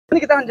We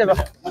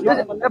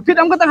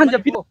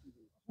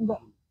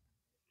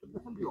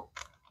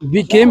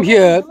came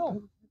here.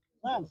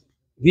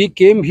 We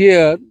came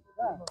here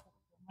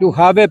to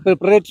have a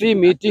preparatory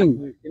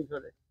meeting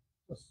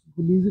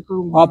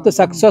of the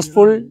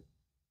successful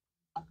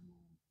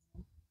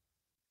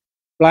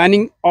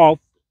planning of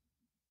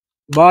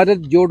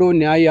Bharat Jodo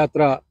Nyay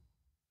Yatra,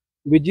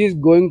 which is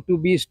going to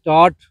be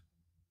start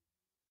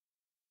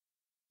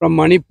from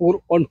Manipur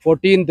on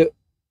 14th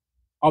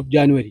of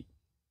January.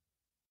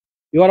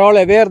 You are all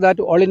aware that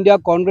All India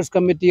Congress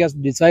Committee has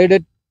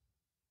decided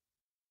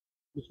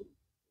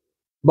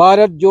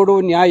Bharat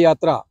Jodo Nyay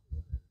Yatra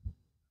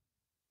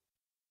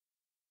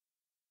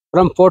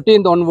from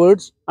 14th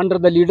onwards under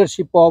the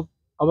leadership of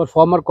our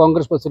former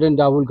Congress President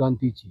Rahul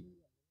Gandhi ji.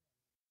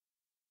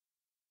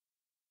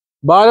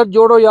 Bharat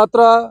Jodo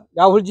Yatra,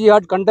 Rahul ji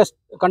had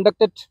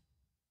conducted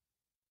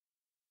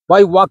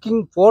by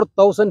walking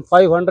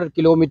 4,500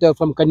 kilometers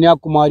from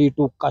Kanyakumari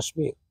to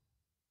Kashmir.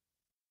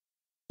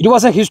 It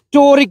was a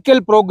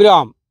historical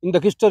program in the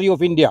history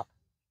of India.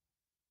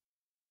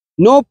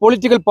 No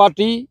political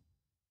party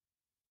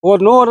or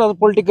no other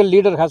political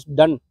leader has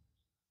done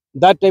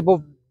that type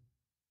of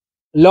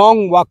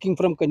long walking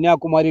from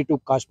Kanyakumari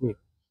to Kashmir.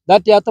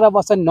 That yatra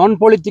was a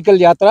non-political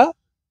yatra.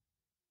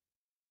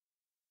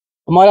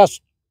 हमारा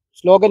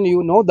slogan,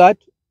 you know that,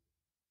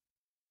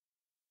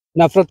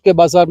 नफरत के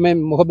बाजार में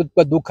मोहब्बत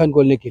का दुखन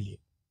खोलने के लिए,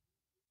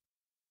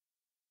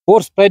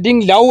 for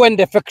spreading love and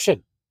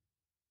affection.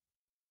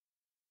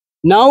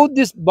 Now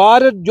this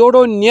Bharat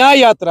Jodo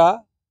Nyay Yatra,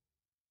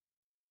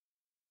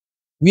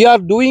 we are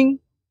doing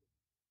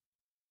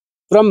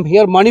from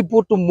here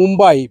Manipur to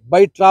Mumbai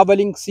by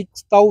traveling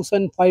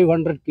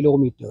 6,500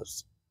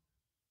 kilometers.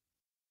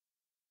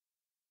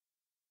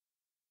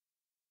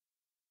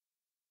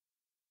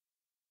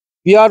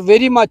 We are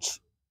very much,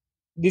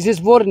 this is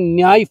for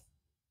Nyay,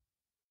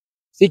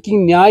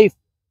 seeking Nyay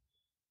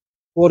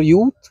for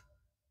youth,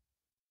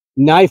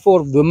 Nyay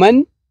for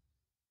women,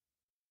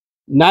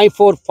 Nyay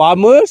for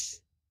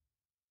farmers,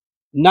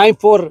 Nyay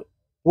for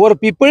poor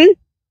people.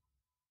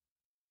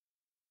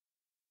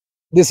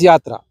 This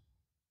yatra,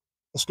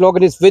 the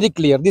slogan is very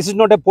clear. This is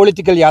not a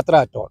political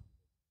yatra at all.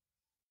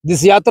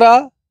 This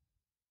yatra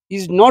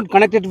is not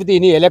connected with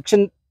any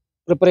election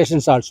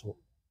preparations also.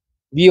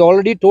 We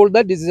already told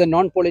that this is a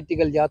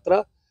non-political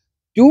yatra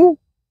to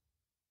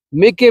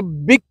make a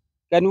big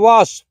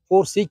canvas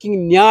for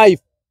seeking Nyay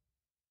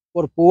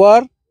for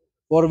poor,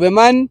 for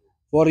women,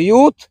 for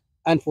youth,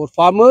 and for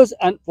farmers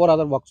and for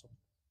other works.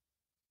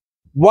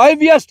 Why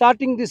we are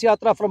starting this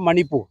yatra from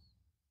Manipur?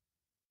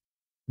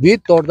 We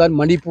thought that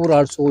Manipur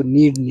also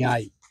need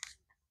Nyay.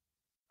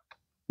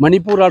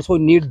 Manipur also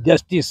need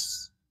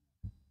justice.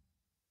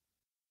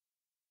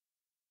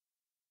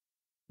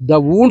 The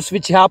wounds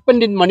which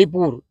happened in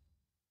Manipur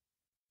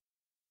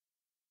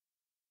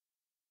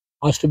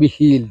has to be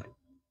healed.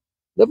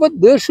 Therefore,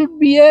 there should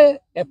be a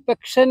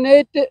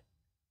affectionate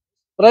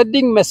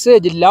spreading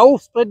message,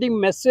 love spreading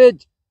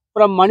message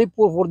from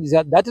Manipur for this.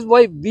 That is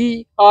why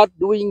we are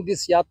doing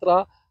this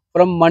yatra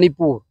from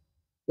Manipur.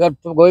 We are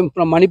going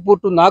from Manipur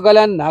to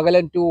Nagaland,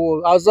 Nagaland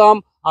to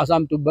Assam,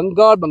 Assam to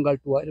Bengal, Bengal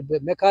to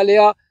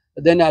Meghalaya,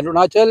 then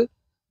Arunachal.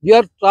 We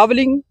are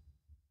traveling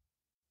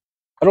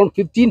around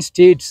 15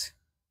 states.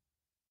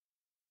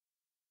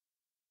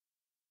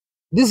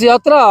 This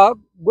yatra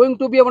going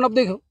to be one of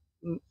the,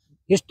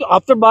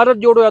 after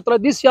Bharat Jodo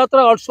Yatra, this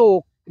yatra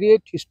also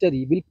create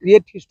history, will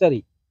create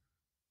history.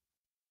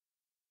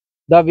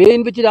 The way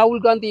in which Rahul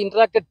Gandhi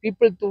interacted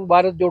people through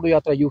Bharat Jodo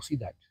Yatra, you see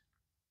that.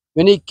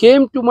 When he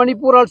came to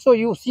Manipur also,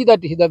 you see that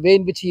the way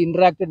in which he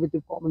interacted with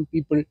the common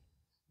people,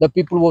 the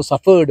people who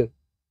suffered.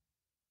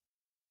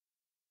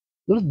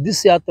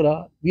 This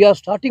yatra, we are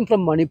starting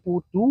from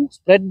Manipur to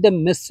spread the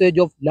message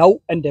of love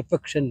and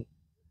affection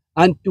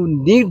and to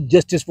need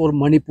justice for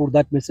Manipur.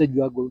 That message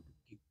we are going to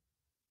give.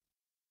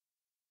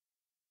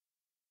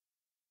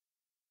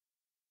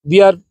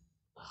 We are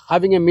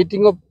having a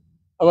meeting of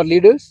our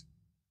leaders.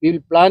 We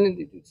will plan,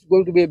 it's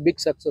going to be a big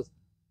success.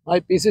 My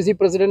PCC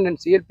president and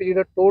CLP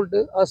leader told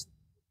us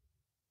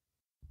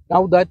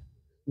now that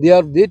they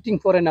are waiting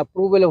for an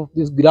approval of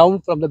this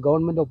ground from the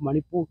government of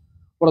Manipur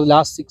for the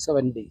last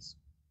 6-7 days.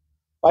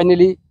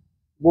 Finally,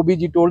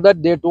 Bobiji told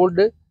that they told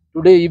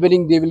today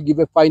evening they will give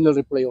a final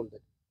reply on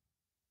that.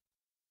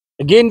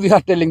 Again, we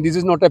are telling this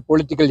is not a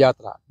political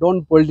yatra.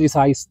 Don't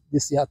politicize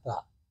this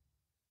yatra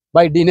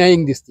by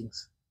denying these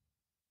things.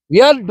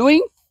 We are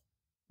doing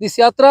this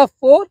yatra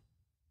for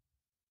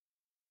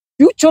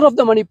future of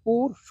the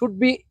Manipur should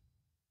be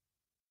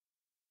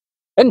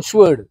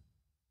ensured.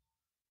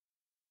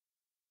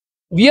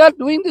 We are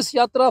doing this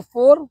yatra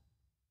for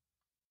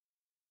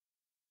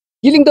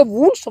healing the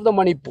wounds of the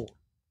Manipur.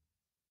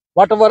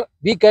 Whatever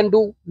we can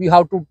do, we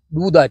have to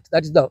do that.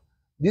 That is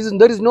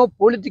there is no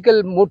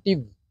political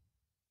motive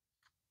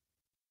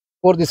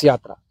for this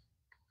yatra.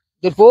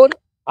 Therefore,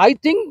 I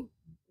think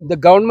the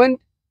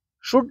government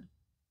should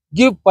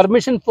give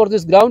permission for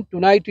this ground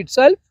tonight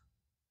itself.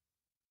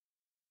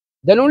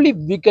 Then only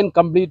we can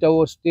complete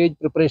our stage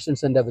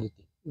preparations and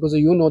everything. Because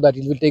you know that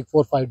it will take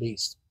 4-5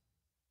 days.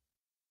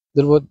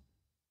 There was,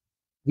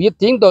 we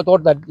think the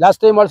thought that last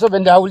time also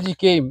when Rahulji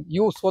came,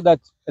 you saw that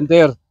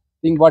entire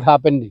thing what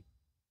happened.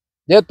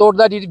 They thought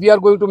that we are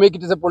going to make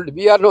it as a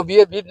political.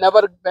 We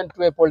never went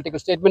to a political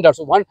statement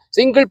also. One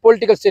single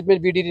political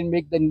statement we didn't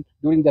make then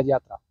during the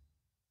Yatra.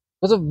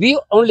 Because we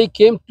only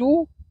came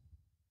to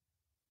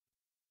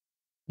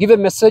give a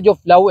message of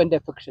love and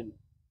affection.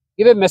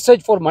 Give a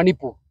message for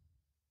Manipur.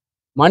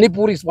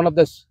 Manipur is one of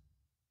the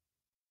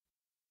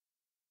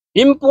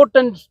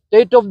important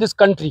state of this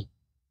country.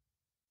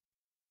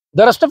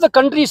 The rest of the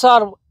countries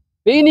are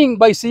paining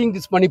by seeing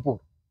this Manipur.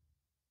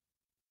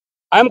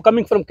 I am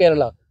coming from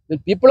Kerala. The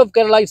people of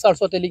Kerala is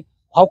also telling,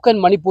 how can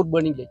Manipur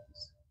burning like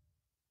this?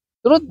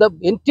 You know, the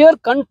entire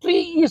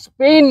country is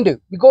pained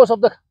because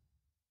of the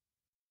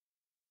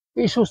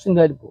issues in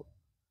Manipur.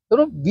 You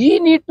know, we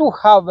need to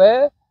have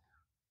a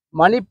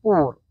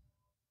Manipur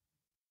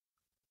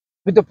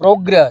with the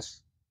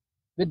progress,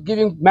 with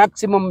giving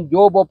maximum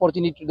job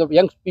opportunity to the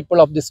young people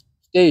of this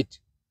state.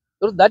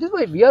 So that is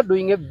why we are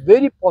doing a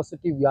very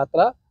positive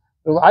yatra.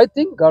 So I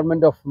think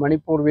government of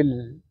Manipur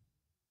will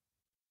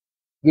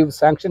give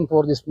sanction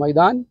for this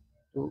Maidan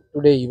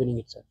today evening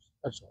itself.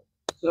 That's all.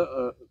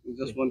 Sir,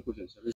 just one question, sir.